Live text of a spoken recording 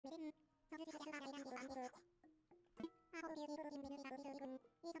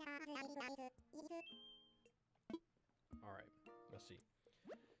Alright, let's see.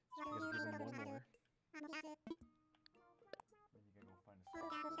 So we gotta give him one more. Then you gotta go find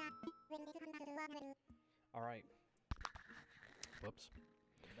a Alright. Whoops.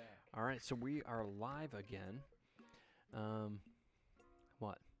 back. Alright, so we are live again.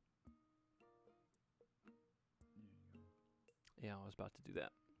 What? Yeah, I was about to do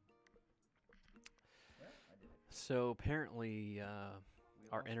that. Well, I did it. So apparently,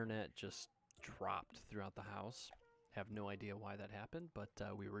 our internet just dropped throughout the house. Have no idea why that happened, but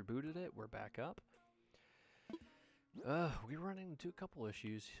we rebooted it. We're back up. We run into a couple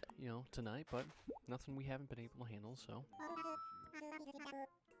issues, you know, tonight, but nothing we haven't been able to handle, so.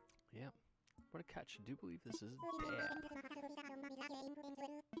 Yeah. What a catch. I do believe this is Dad.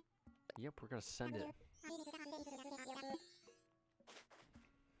 Yep, we're gonna send it.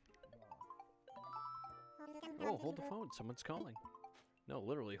 Oh, hold the phone. Someone's calling. No,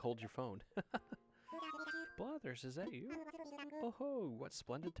 literally, hold your phone. Blathers, is that you? Oh ho, what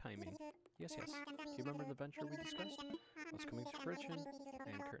splendid timing. Yes, yes. Do you remember the venture we discussed? What's coming to fruition? I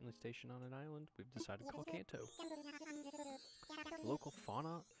am currently stationed on an island we've decided to call Kanto. Local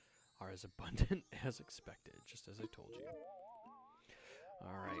fauna are as abundant as expected, just as I told you.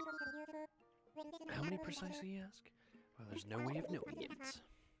 Alright. How many precisely, you ask? Well, there's no way of knowing yet.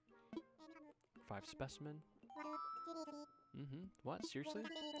 5 specimen? What? Seriously?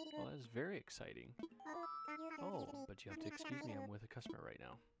 Well, that is very exciting. Oh, but you have to excuse me, I'm with a customer right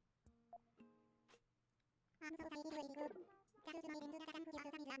now.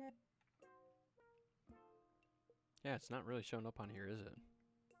 Yeah, it's not really showing up on here, is it?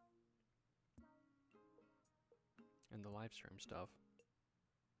 And the live stream stuff.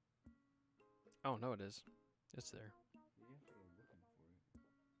 Oh, no, it is. It's there. You have to go looking for it.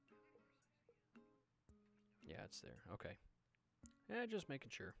 Yeah, it's there. Okay. Yeah, just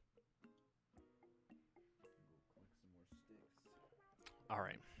making sure. Go collect some more sticks.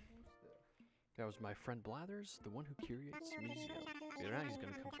 Alright. More stuff. That was my friend Blathers, the one who curates museum. Yeah, he's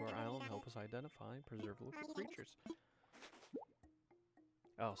gonna come to our island and help us identify and preserve local creatures.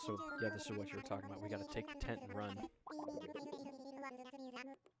 Oh, so, yeah, this is what you were talking about. We gotta take the tent and run.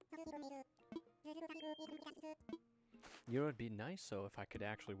 You know, it'd be nice, though, if I could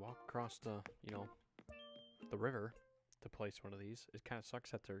actually walk across the, you know, the river to place one of these. It kind of sucks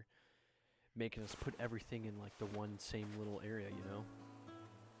that they're making us put everything in, like, the one same little area, you know?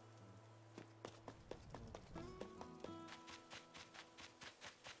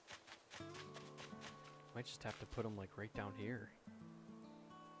 Might just have to put them, like, right down here.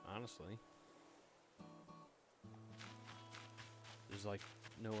 Honestly. There's, like,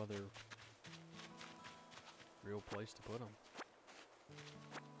 no other real place to put them.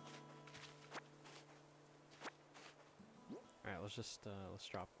 Alright, let's just, let's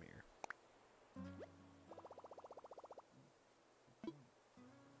drop them here.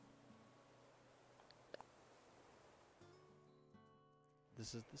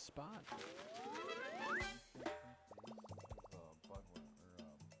 This is the spot.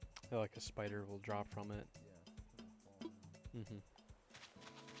 Yeah, like a spider will drop from it. Yeah.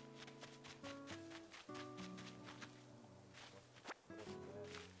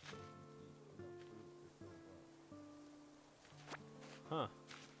 Huh.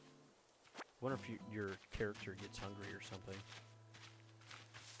 Wonder if your character gets hungry or something.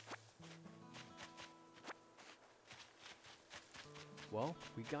 Well,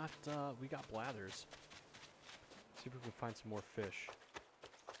 we got Blathers. See if we can find some more fish.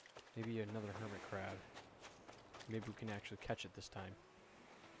 Maybe another hermit crab. Maybe we can actually catch it this time.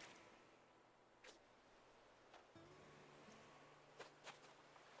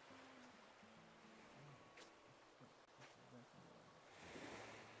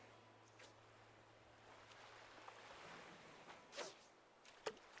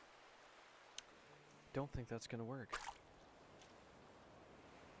 Don't think that's gonna work.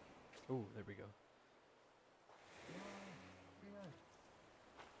 Oh, there we go.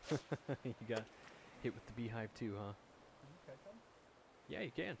 You got hit with the beehive too, huh? Can you catch them? Yeah,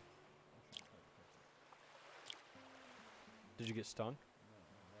 you can. Did you get stung?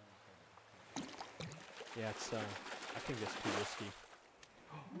 Yeah, it's I think that's too risky.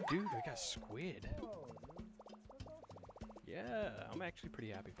 Dude, I got squid. Oh, dude. That's awesome. Yeah, I'm actually pretty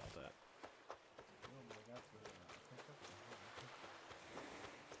happy about that.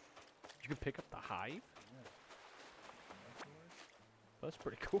 You can pick up the hive? That's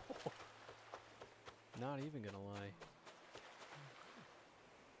pretty cool. Not even gonna lie.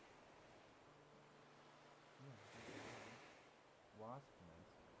 Wasp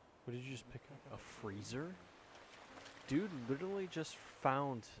nest. What did you just pick up? A freezer? Dude literally just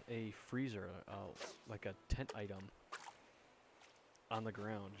found a freezer, like a tent item, on the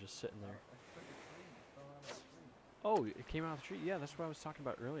ground, just sitting there. I took a tree and it fell out of the tree. Oh, it came out of the tree. Yeah, that's what I was talking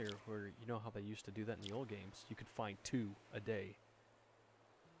about earlier, where you know how they used to do that in the old games. You could find 2 a day.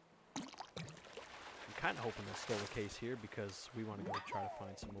 I'm kind of hoping that's still the case here because we want to go try to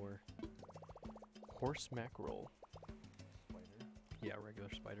find some more horse mackerel. Spider. Yeah, regular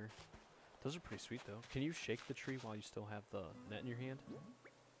spider. Those are pretty sweet though. Can you shake the tree while you still have the net in your hand? I'm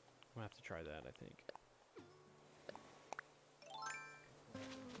gonna have to try that, I think.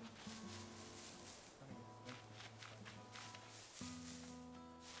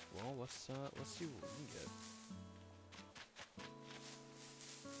 Well, let's see what we can get.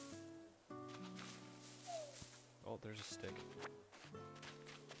 Oh, there's a stick.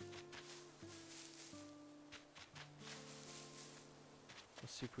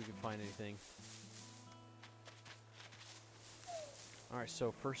 Let's see if we can find anything. Alright,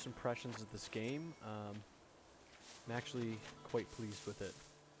 so first impressions of this game. I'm actually quite pleased with it.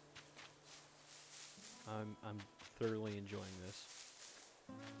 I'm thoroughly enjoying this.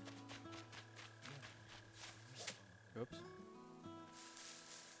 Oops.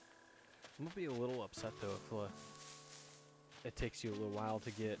 I'm gonna be a little upset though if it takes you a little while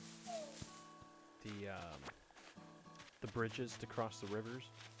to get the bridges to cross the rivers.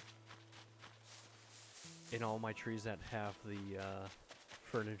 In all my trees that have the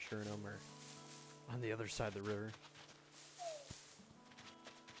furniture in them are on the other side of the river.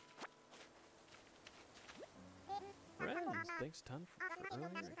 Friends, thanks a ton for earlier.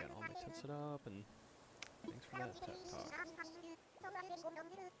 I got all my tits set up, and thanks for that pep talk.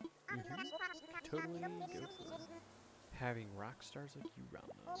 Totally go for it. Having rock stars like you round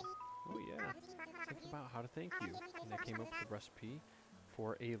them. Oh yeah. Think about how to thank you. And I came up with a recipe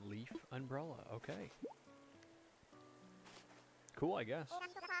for a leaf umbrella. Okay. Cool, I guess.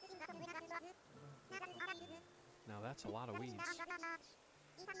 Now that's a lot of weeds.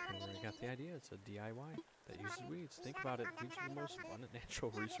 I got the idea. It's a DIY that uses weeds. Think about it. Weeds are the most abundant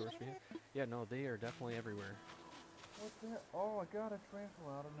natural resource we have. Yeah, no, they are definitely everywhere. What the heck? Oh, I got a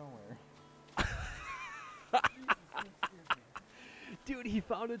tarantula out of nowhere. Dude, he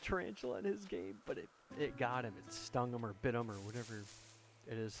found a tarantula in his game, but it got him. It stung him or bit him or whatever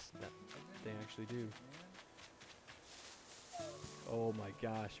it is that they actually do. Oh my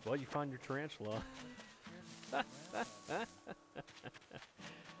gosh. Well, you found your tarantula.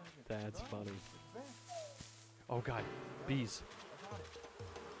 That's funny. Oh god, bees.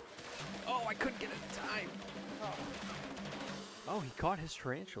 Oh, I couldn't get it in time. Oh, he caught his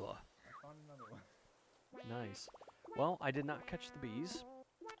tarantula. I found another one. Nice. Well, I did not catch the bees.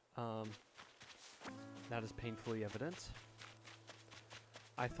 That is painfully evident.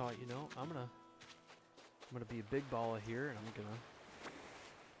 I thought, you know, I'm gonna be a big baller here, and I'm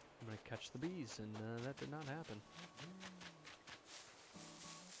gonna catch the bees, and that did not happen.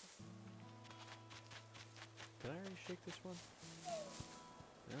 Did I already shake this one?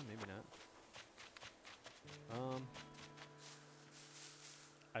 No, maybe not.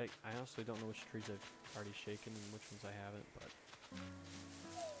 I honestly don't know which trees I've already shaken and which ones I haven't, but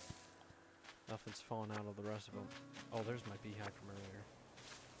nothing's fallen out of the rest of them. Oh, there's my beehive from earlier.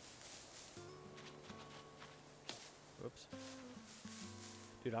 Whoops.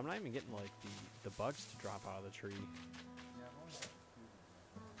 Dude, I'm not even getting like the bugs to drop out of the tree. Yeah, I've only got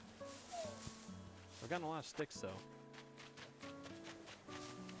 2. I've gotten a lot of sticks though.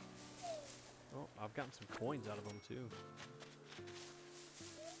 Oh, I've gotten some coins out of them too.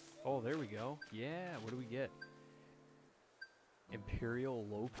 Oh, there we go. Yeah, what do we get? Imperial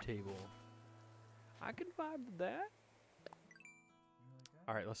loaf table. I can vibe with that.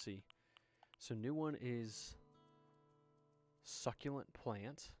 Alright, let's see. So new one is succulent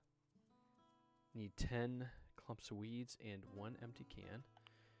plant. Need 10 clumps of weeds and 1 empty can.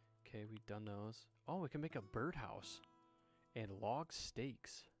 Okay, we've done those. Oh, we can make a birdhouse and log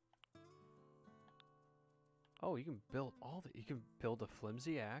stakes. Oh, you can build all the. You can build a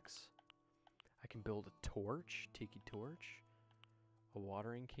flimsy axe. I can build a torch, tiki torch, a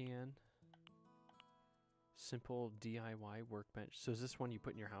watering can, simple DIY workbench. So is this one you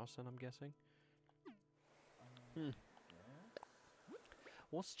put in your house then, I'm guessing? Well,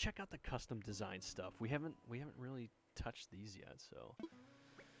 let's check out the custom design stuff. We haven't really touched these yet, so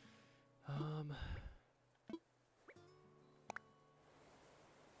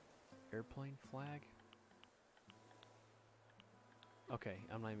airplane flag. Okay,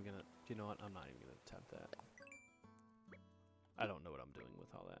 I'm not even gonna. You know what? I'm not even gonna attempt that. I don't know what I'm doing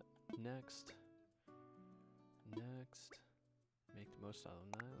with all that. Next. Make the most out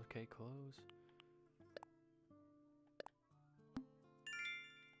of that. Okay, close.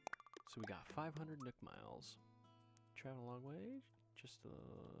 So we got 500 Nook miles. Travel a long way. Just,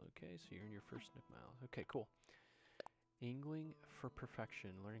 okay, so you're in your first Nook mile. Okay, cool. Angling for perfection.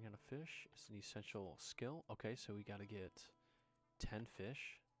 Learning how to fish is an essential skill. Okay, so we gotta get 10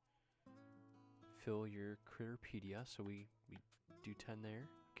 fish. Fill your Critterpedia, so we do 10 there.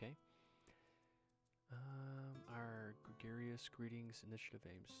 Okay. Our gregarious greetings initiative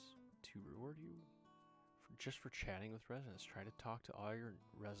aims to reward you just for chatting with residents. Try to talk to all your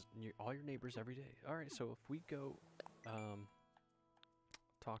neighbors every day. All right, so if we go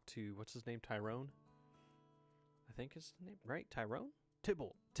talk to, what's his name, Tyrone? I think is his name, right? Tyrone?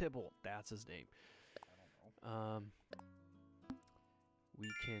 Tybalt, that's his name. I don't know.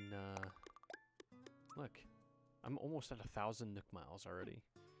 We can look. I'm almost at 1,000 Nook miles already.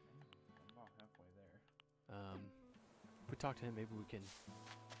 I'm about halfway there. If we talk to him, maybe we can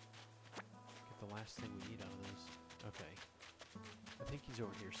get the last thing we need out of this. Okay. I think he's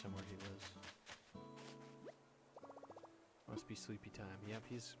over here somewhere he lives. Must be sleepy time. Yep,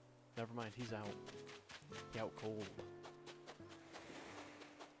 he's... Never mind, he's out. He out cold.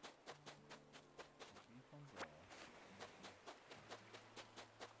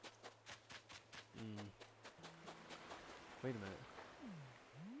 Wait a minute.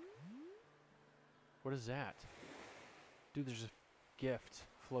 What is that? Dude, there's a gift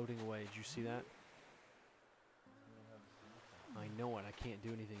floating away. Did you see that? I know it. I can't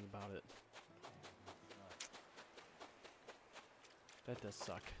do anything about it. That does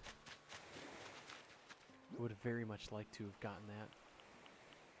suck. Would have very much liked to have gotten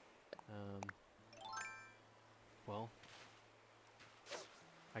that. Well,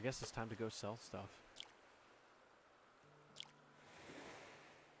 I guess it's time to go sell stuff.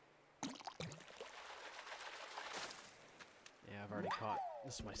 Yeah, I've already caught.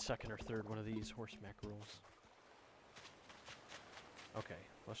 This is my second or third one of these horse mackerels. Okay,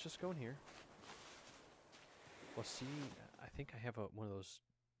 let's just go in here. Let's see. I think I have one of those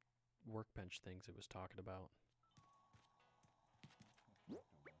workbench things it was talking about.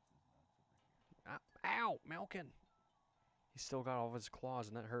 Ow! Malkin! He's still got all of his claws,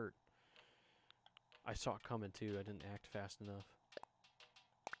 and that hurt. I saw it coming, too. I didn't act fast enough.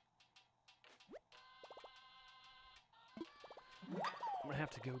 I'm gonna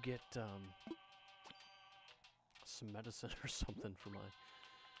have to go get some medicine or something for my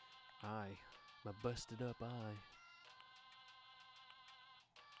eye. My busted up eye.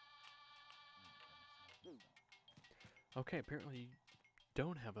 Okay, apparently you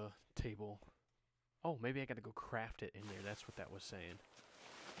don't have a table. Oh, maybe I gotta go craft it in there. That's what that was saying.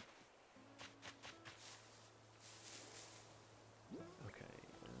 Okay.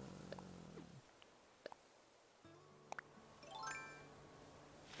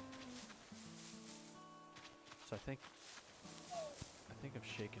 So I think I've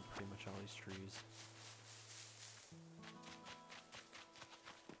shaken pretty much all these trees.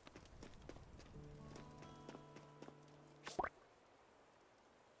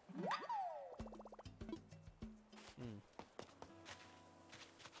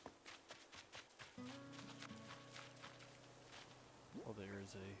 Well, there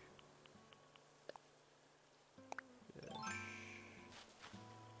is a fish.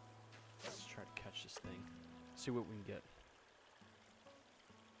 Let's try to catch this thing. See what we can get.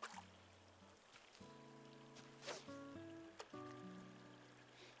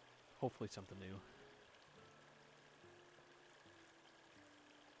 Hopefully something new.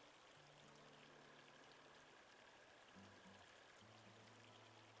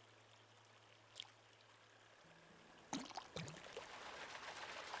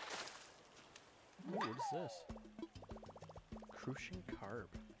 Ooh, what is this? Crucian carb.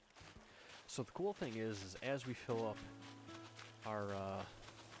 So the cool thing is as we fill up our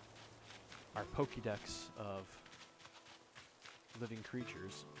Pokédex of living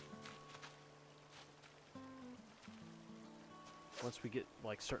creatures, once we get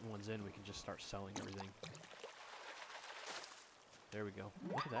like certain ones in, we can just start selling everything. There we go.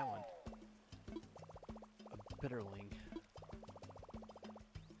 Look at that one. A bitterling.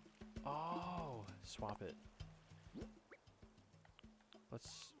 Oh, swap it.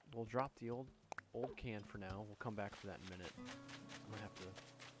 We'll drop the old can for now. We'll come back for that in a minute. I'm gonna have to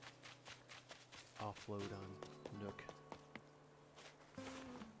offload on Nook.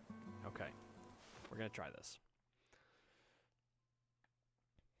 Okay, we're gonna try this.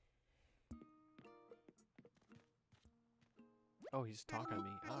 Oh, he's talking to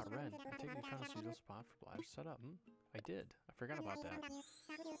me. Ah, Ren, I take you found a suitable spot for Bladder set up. I did. I forgot about that.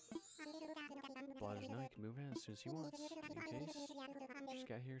 Bladder's know he can move in as soon as he wants. In case, just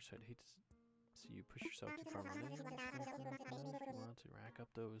got here, so I'd hate to So you push yourself too far away. If you want to rack up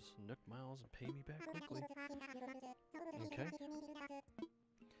those Nook miles and pay me back quickly. Okay.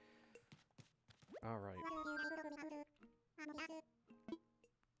 Alright.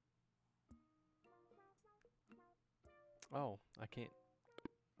 Oh, I can't.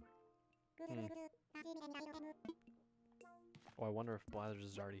 Oh, I wonder if Blathers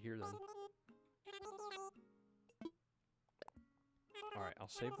is already here then. Alright, I'll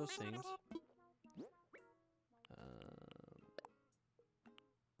save those things.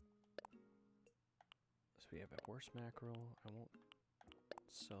 So we have a horse mackerel. I won't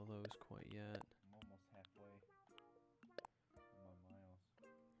sell those quite yet. I'm almost halfway on my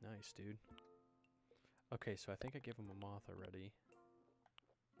miles. Nice, dude. Okay, so I think I gave him a moth already.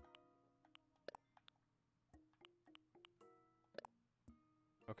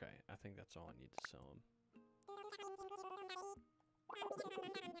 Okay, I think that's all I need to sell him.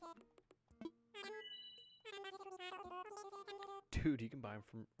 Dude, you can buy them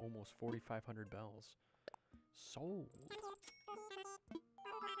from almost 4,500 bells. Sold.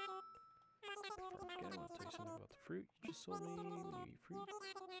 Again, I want to tell you something about the fruit you just sold me. When you eat fruit.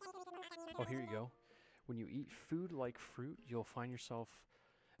 Oh, here you go. When you eat food like fruit, you'll find yourself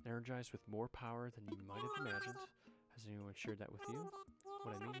energized with more power than you might have imagined. Has anyone shared that with you?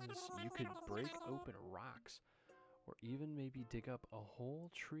 What I mean is, you could break open rocks, or even maybe dig up a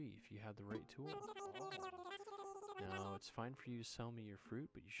whole tree if you had the right tool. Now, it's fine for you to sell me your fruit,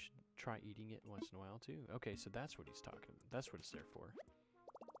 but you should try eating it once in a while too. Okay, so that's what he's talking about. That's what it's there for.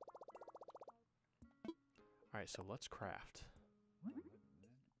 Alright, so let's craft.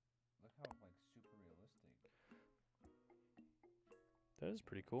 Look how like super realistic. That is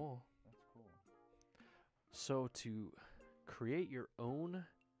pretty cool. That's cool. So to create your own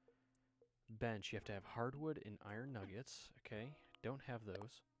bench, you have to have hardwood and iron nuggets. Okay, don't have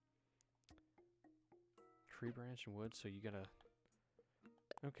those. Tree branch and wood, so you gotta...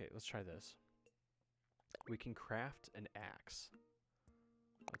 Okay, let's try this. We can craft an axe.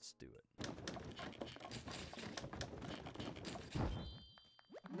 Let's do it.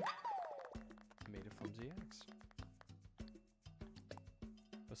 Made a flimsy axe.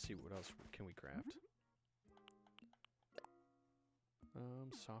 Let's see, what else can we craft?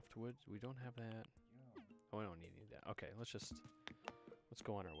 Softwood. We don't have that. Oh, I don't need any of that. Okay, let's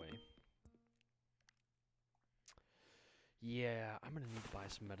go on our way. Yeah, I'm gonna need to buy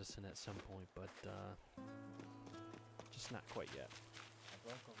some medicine at some point, but just not quite yet. I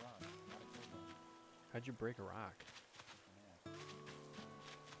broke a rock. How'd you break a rock?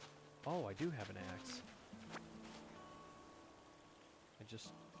 Oh, I do have an axe. I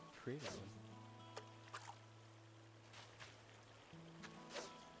just created one.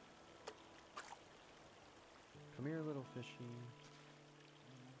 Come here, little fishy.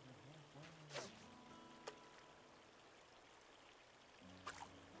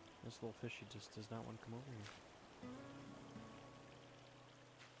 This little fishy just does not want to come over here.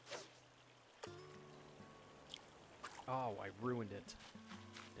 Oh, I ruined it.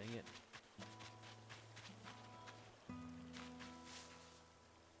 Dang it.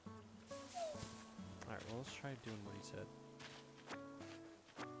 Alright, well, let's try doing what he said.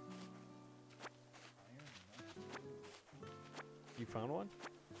 You found one?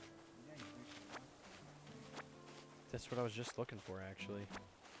 That's what I was just looking for, actually.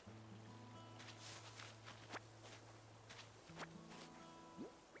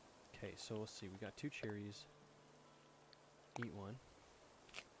 Okay, so let's see. We got 2 cherries. Eat one.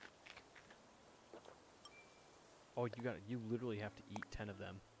 Oh, you literally have to eat 10 of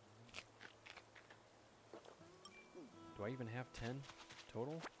them. Do I even have 10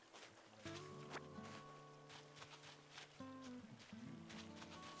 total?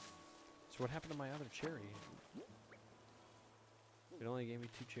 So what happened to my other cherry? It only gave me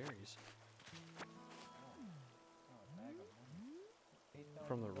 2 cherries.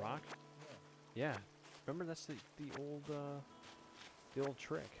 From the rock? Yeah. Remember, that's the old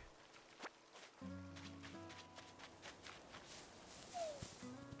trick.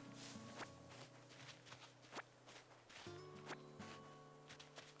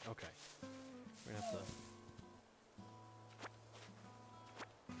 Okay. We're gonna have to...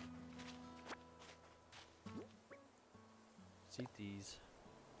 Let's eat these.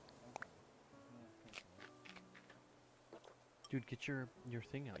 Dude, get your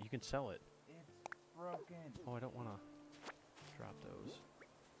thing out. You can sell it. It's broken. Oh, I don't want to drop those.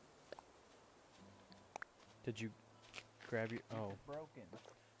 Did you grab your... Oh. It's broken.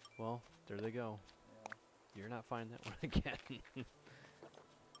 Well, there they go. Yeah. You're not finding that one again.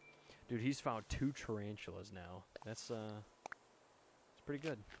 Dude, he's found 2 tarantulas now. That's, it's pretty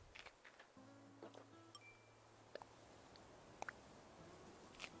good.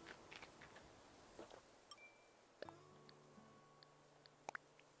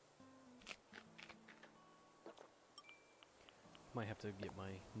 to get my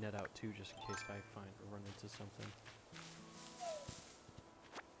net out too, just in case I run into something.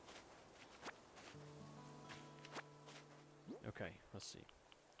 Okay, let's see.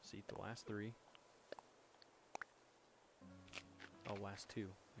 Let's eat the last 3. Oh, last 2.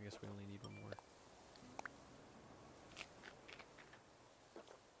 I guess we only need 1 more.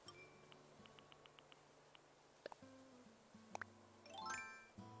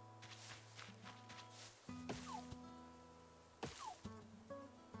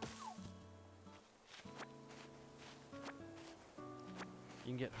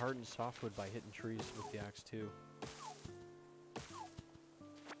 You can get hardened softwood by hitting trees with the axe too.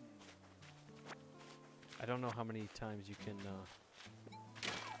 I don't know how many times you can,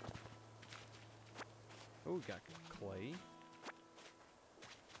 oh, we got clay.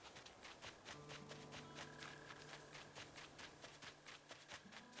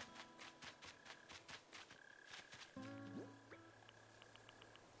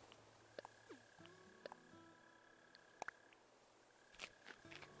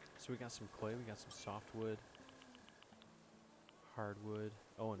 So we got some clay, we got some softwood, hardwood,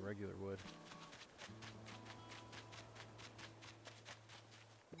 oh, and regular wood.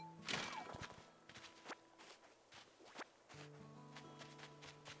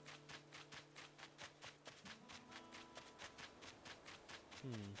 I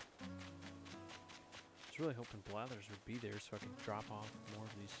was really hoping Blathers would be there so I could drop off more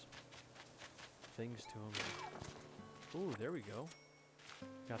of these things to him. Ooh, there we go.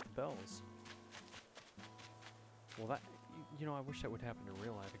 Got the bells. Well, that, you know, I wish that would happen in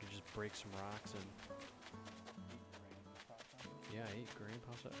real life. I could just break some rocks and... Yeah, 8 grain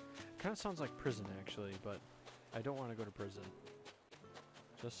pops up. Kind of sounds like prison, actually, but I don't want to go to prison.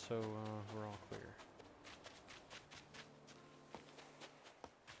 Just so we're all clear.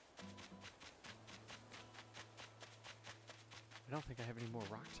 I don't think I have any more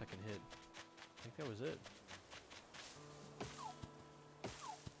rocks I can hit. I think that was it.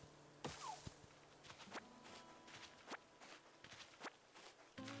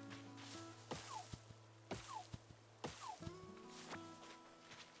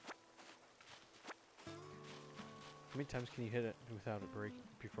 How many times can you hit it without it break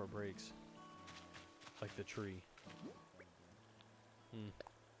before it breaks? Like the tree.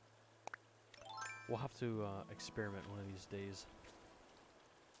 We'll have to experiment one of these days.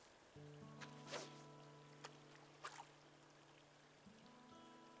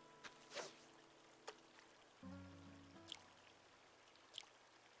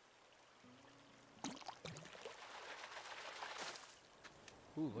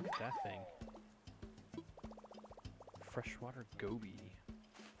 Ooh, look at that thing. Freshwater goby.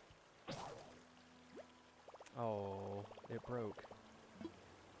 Oh, it broke.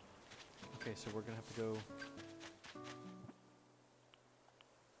 Okay, so we're gonna have to go...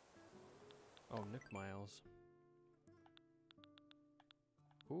 Oh, Nook Miles.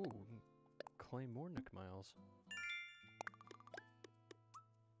 Ooh, claim more Nook Miles.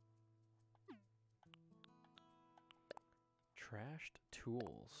 Trashed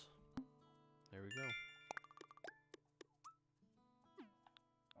tools. There we go.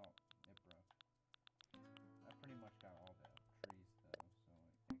 Oh, it broke. I pretty much got all the trees though, so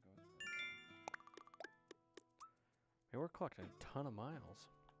it goes for Man, we're collecting a ton of miles.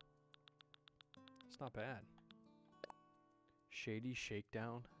 It's not bad. Shady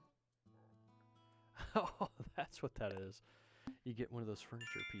Shakedown. Oh, that's what that is. You get one of those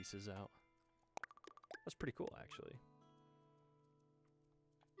furniture pieces out. That's pretty cool, actually.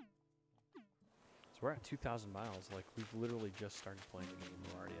 So we're at 2,000 miles. Like, we've literally just started playing the game.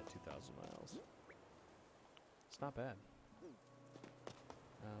 We're already at 2,000 miles. It's not bad.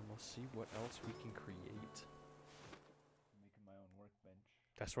 We'll see what else we can create. making my own workbench.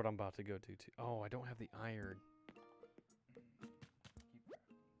 That's what I'm about to go to, too. Oh, I don't have the iron.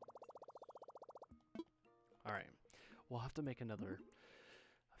 Alright. We'll have to make another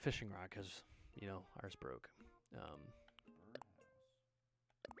fishing rod because, you know, ours broke.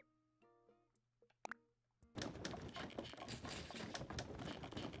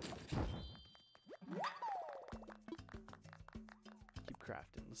 Keep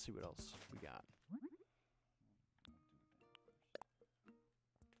crafting. Let's see what else we got.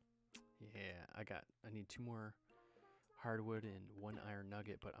 Yeah, I need 2 more hardwood and 1 iron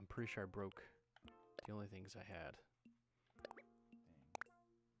nugget, but I'm pretty sure I broke the only things I had.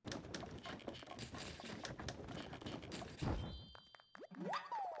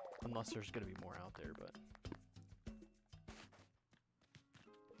 Unless there's gonna be more out there, but...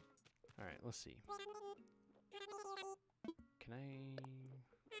 Alright, let's see. Can I...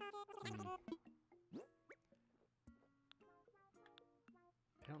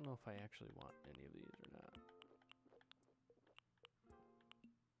 I don't know if I actually want any of these or not.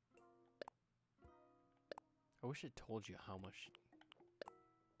 I wish it told you how much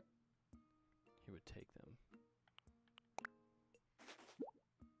he would take them.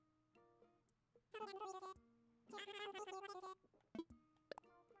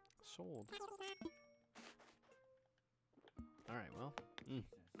 Sold. Alright, well. Jesus.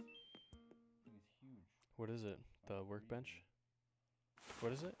 Thing is huge. What is it? The workbench?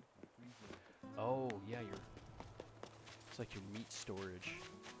 What is it? A freezer. Oh, yeah, it's like your meat storage.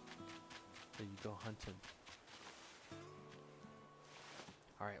 That you go hunting.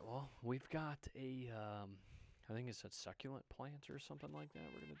 Alright, well, we've got a, I think it's a succulent plant or something like that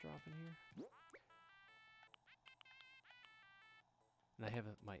we're going to drop in here. And I have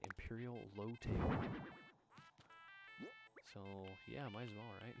my Imperial low table. So, yeah, might as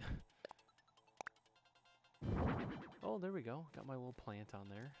well, right? Oh, there we go. Got my little plant on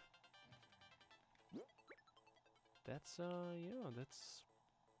there. That's, yeah, that's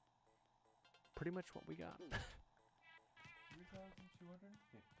pretty much what we got.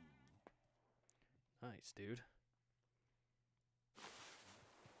 3,250. Nice, dude.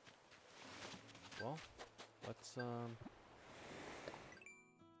 Well, let's,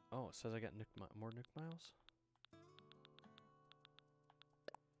 oh, it says I got more Nook Miles.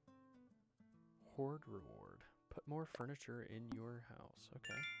 Horde reward. Put more furniture in your house.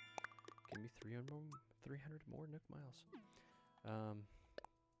 Okay. Give me 300 more Nook Miles.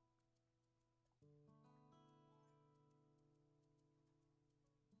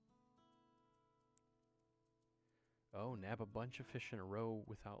 Oh, nab a bunch of fish in a row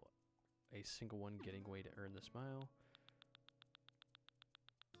without a single one getting away to earn this mile.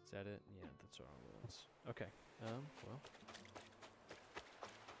 Is that it? Yeah, that's what I want. Okay. Well.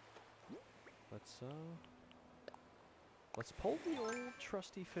 Let's pull the old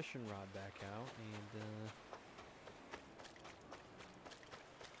trusty fishing rod back out and,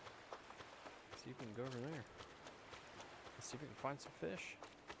 see if we can go over there. Let's see if we can find some fish.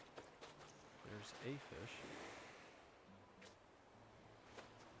 There's a fish.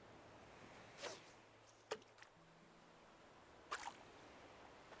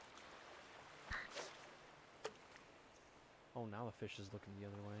 Oh, now the fish is looking the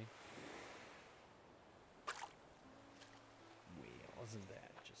other way. Well, wasn't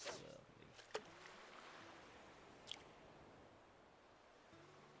that just lovely?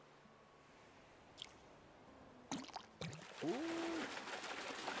 Ooh!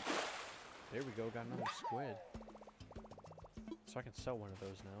 There we go, got another squid. So I can sell one of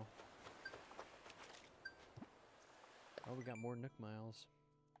those now. Oh, we got more Nook Miles.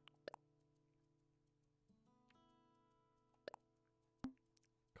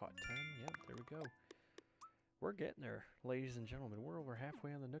 Caught 10, yep, there we go. We're getting there, ladies and gentlemen. We're over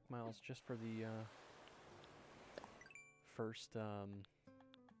halfway on the Nook Miles just for the first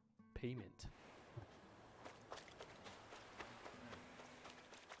payment.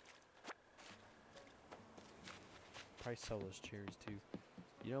 Probably sell those cherries too.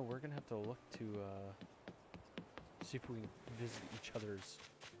 You know, we're gonna have to look to see if we can visit each other's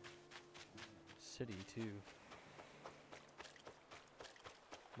city too.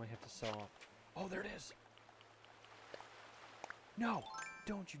 Might have to sell off. Oh, there it is! No!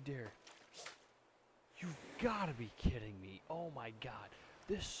 Don't you dare! You've gotta be kidding me! Oh my god!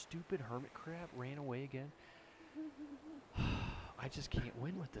 This stupid hermit crab ran away again? I just can't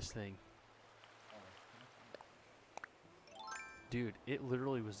win with this thing. Dude, it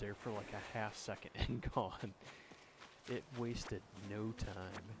literally was there for like a half second and gone. It wasted no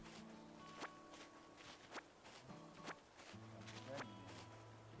time.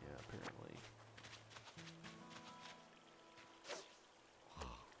 Yeah, apparently.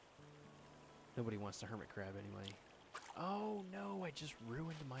 Nobody wants to hermit crab anyway. Oh no, I just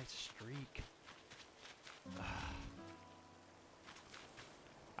ruined my streak.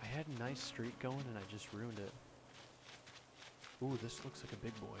 I had a nice streak going and I just ruined it. Ooh, this looks like a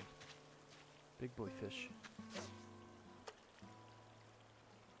big boy. Big boy fish.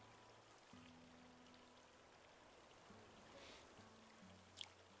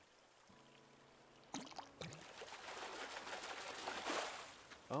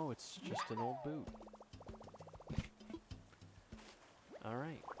 Oh, it's just an old boot.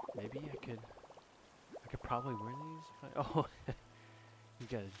 Alright, maybe I could probably wear these. Oh, you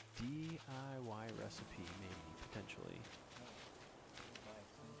got a DIY recipe, maybe, potentially.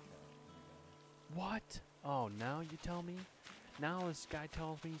 What? Oh, now you tell me? Now this guy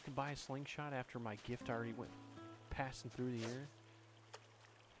tells me you can buy a slingshot after my gift already went passing through the air?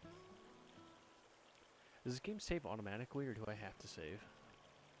 Does this game save automatically, or do I have to save?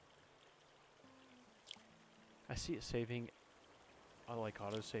 I see it saving. I like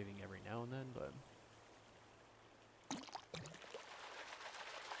auto-saving every now and then, but...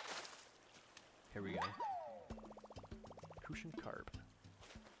 Here we go. Cushion carp.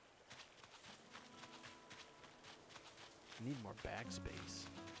 Need more bag space.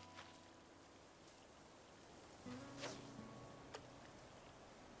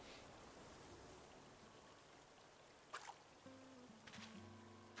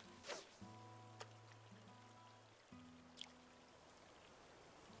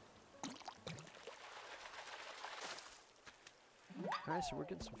 Alright, so we're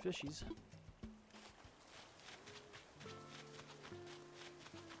getting some fishies.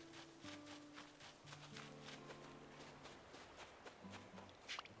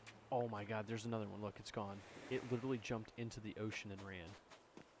 Oh my god, there's another one. Look, it's gone. It literally jumped into the ocean and ran.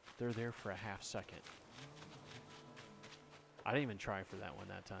 They're there for a half second. I didn't even try for that one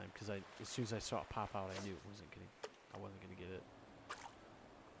that time, because as soon as I saw it pop out, I knew I wasn't gonna get it.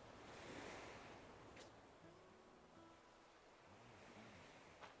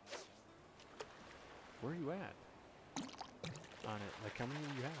 Where are you at? On it. Like, how many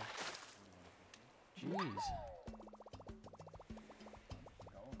do you have? Jeez.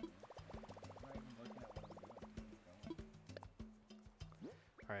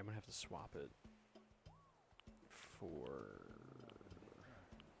 Alright, I'm gonna have to swap it for...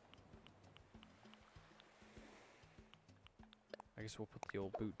 I guess we'll put the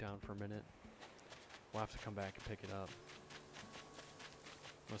old boot down for a minute. We'll have to come back and pick it up.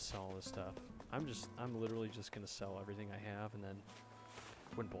 Let's sell all this stuff. I'm literally just gonna sell everything I have, and then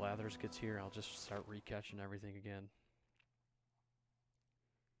when Blathers gets here, I'll just start recatching everything again.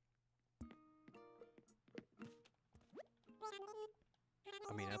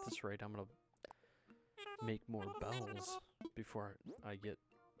 I mean, at this rate, I'm gonna make more bells before I get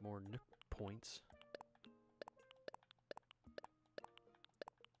more nook points.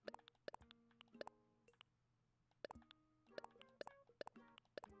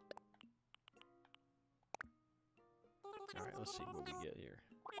 Alright, let's see what we get here.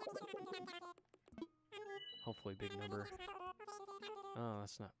 Hopefully big number. Oh,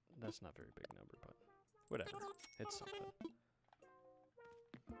 that's not very big number, but whatever. It's something.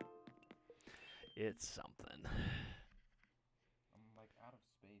 It's something. I'm like out of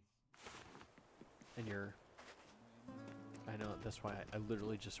space. And you're... I know, that's why I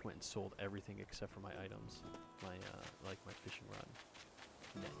literally just went and sold everything except for my items. My, like my fishing rod.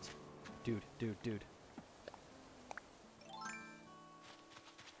 Net. Dude.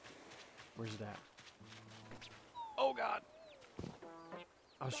 Where's it at? Oh god!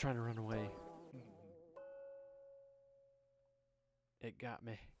 I was trying to run away. It got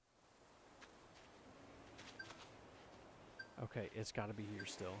me. Okay, it's gotta be here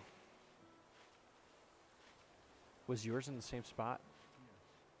still. Was yours in the same spot?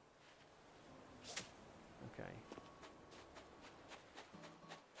 Okay.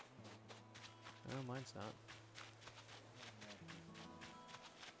 No, mine's not.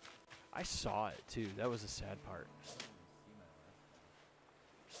 I saw it too. That was the sad part.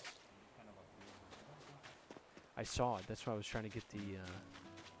 I saw it. That's why I was trying to get the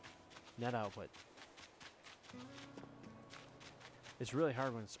net out, but it's really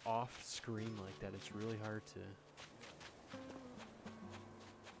hard when it's off screen like that. It's really hard to...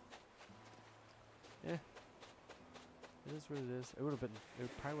 Yeah. It is what it is. It would have been... It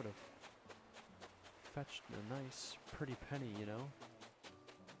probably would have fetched a nice, pretty penny, you know?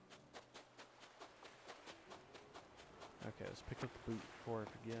 Okay, let's pick up the boot before I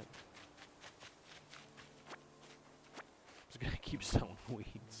forget. I'm just gonna keep selling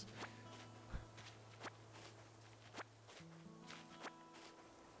weeds.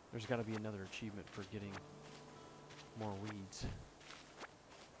 There's gotta be another achievement for getting more weeds.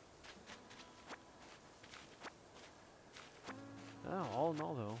 Oh, all in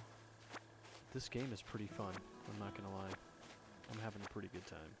all though, this game is pretty fun. I'm not gonna lie. I'm having a pretty good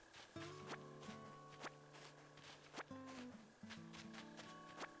time.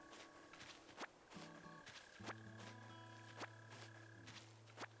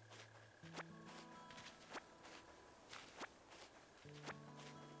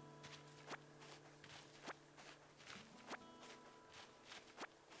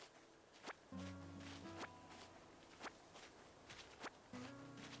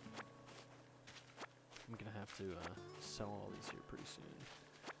 I'm gonna have to sell all these here pretty soon.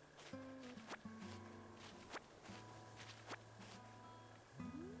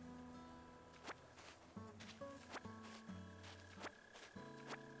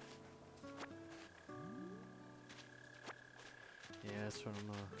 Yeah, that's what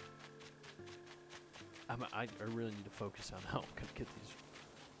I really need to focus on how I'm gonna get these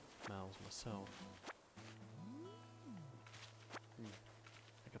mouths myself.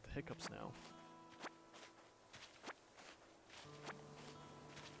 I got the hiccups now.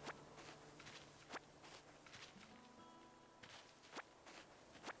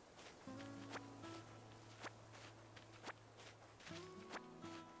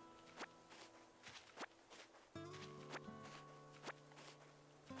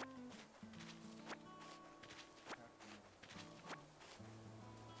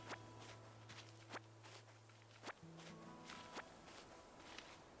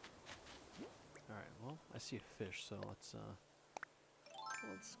 Alright, well, I see a fish, so let's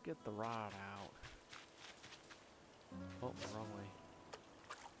get the rod out. Oh, wrong way.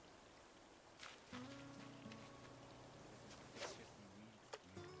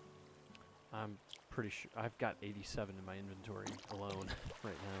 I'm pretty sure I've got 87 in my inventory alone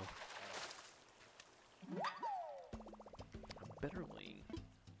right now. Bitterling.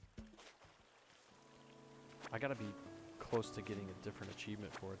 I gotta be close to getting a different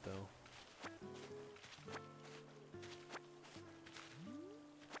achievement for it though.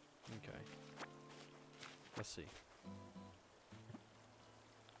 Okay. Let's see.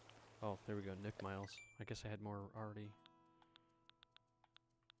 Oh, there we go. Nick Miles. I guess I had more already.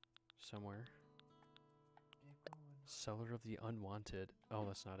 Somewhere. Seller of the Unwanted. Oh,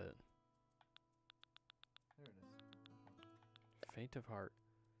 that's not it. There it is. Faint of heart.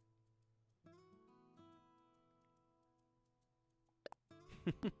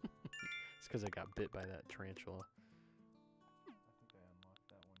 It's because I got bit by that tarantula. I think I unlocked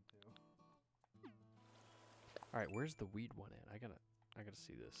that one too. Alright, where's the weed one at? I gotta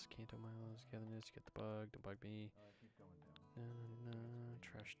see this. Canto Miles, Gatherness, get the bug, don't bug me. Keep going down.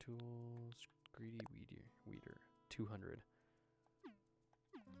 Trash tools, greedy weeder. 200.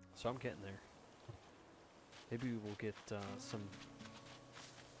 So I'm getting there. Maybe we'll get some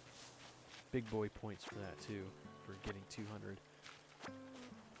big boy points for that too, for getting 200.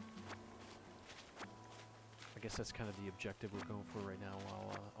 I guess that's kind of the objective we're going for right now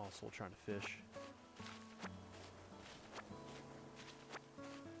while also trying to fish.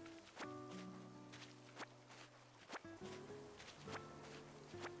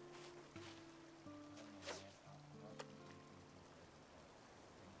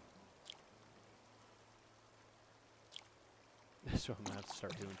 That's what I'm gonna have to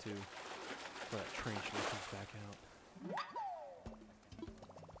start doing too. Before that tarantula comes back out.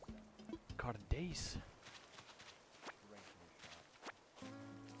 Caught a dace.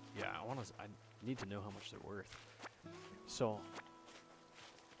 Yeah, I need to know how much they're worth. So,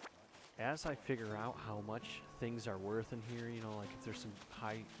 as I figure out how much things are worth in here, you know, like if there's some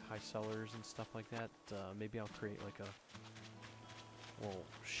high sellers and stuff like that, maybe I'll create like a little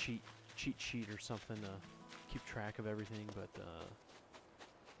cheat sheet or something to keep track of everything, but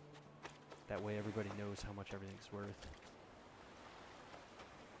that way everybody knows how much everything's worth.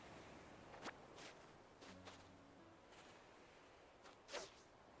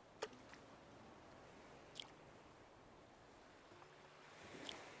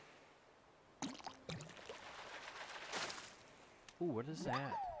 Ooh, what is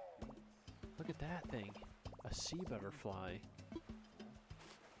that? Look at that thing. A sea butterfly.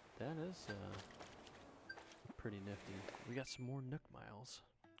 That is pretty nifty. We got some more Nook Miles.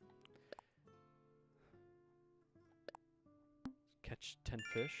 Catch 10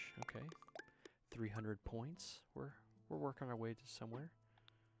 fish. Okay. 300 points. We're working our way to somewhere.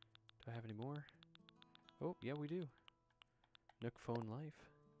 Do I have any more? Oh, yeah, we do. Nook Phone Life.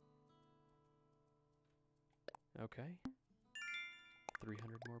 Okay.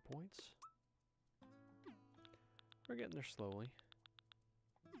 300 more points. We're getting there slowly.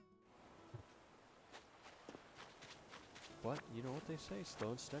 But, you know what they say, slow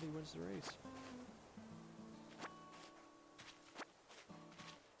and steady wins the race.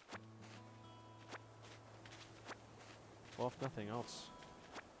 Well, if nothing else,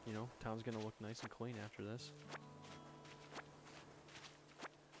 you know, town's gonna look nice and clean after this.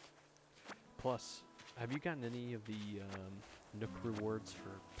 Plus, have you gotten any of the Nook rewards for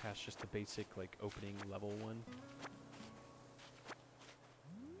past just the basic, like, opening level one?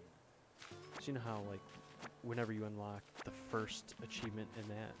 So you know how, like, whenever you unlock the first achievement in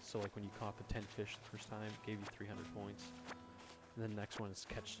that, so like when you caught the 10 fish the first time, it gave you 300 points. And then the next one is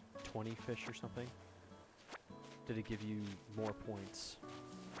catch 20 fish or something. Did it give you more points?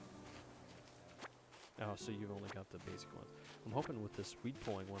 Oh, so you've only got the basic ones. I'm hoping with this weed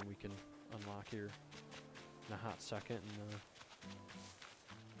pulling one we can unlock here in a hot second and,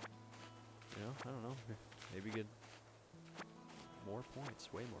 you know, I don't know, maybe get more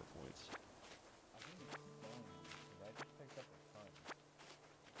points, way more points. I think it's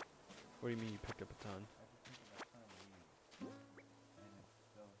What do you mean you picked up a ton? I just picked up a ton of weeds. And it's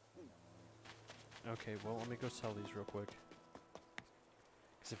those thing I'm on. Okay, well, let me go sell these real quick.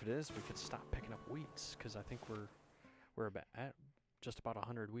 Because if it is, we could stop picking up weeds. Because I think we're about at just about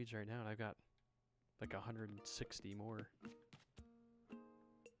 100 weeds right now, and I've got like 160 more.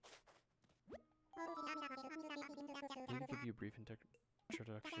 Let me give you a brief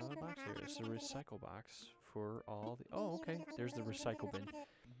introduction on the box here. It's a recycle box for all the... Oh, okay. There's the recycle bin.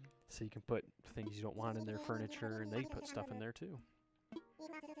 So you can put things you don't want in their furniture, and they put stuff in there too.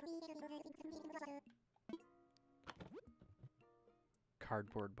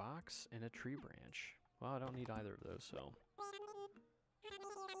 Cardboard box and a tree branch. Well, I don't need either of those, so...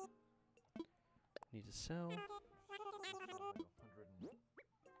 Need to sell. Like 100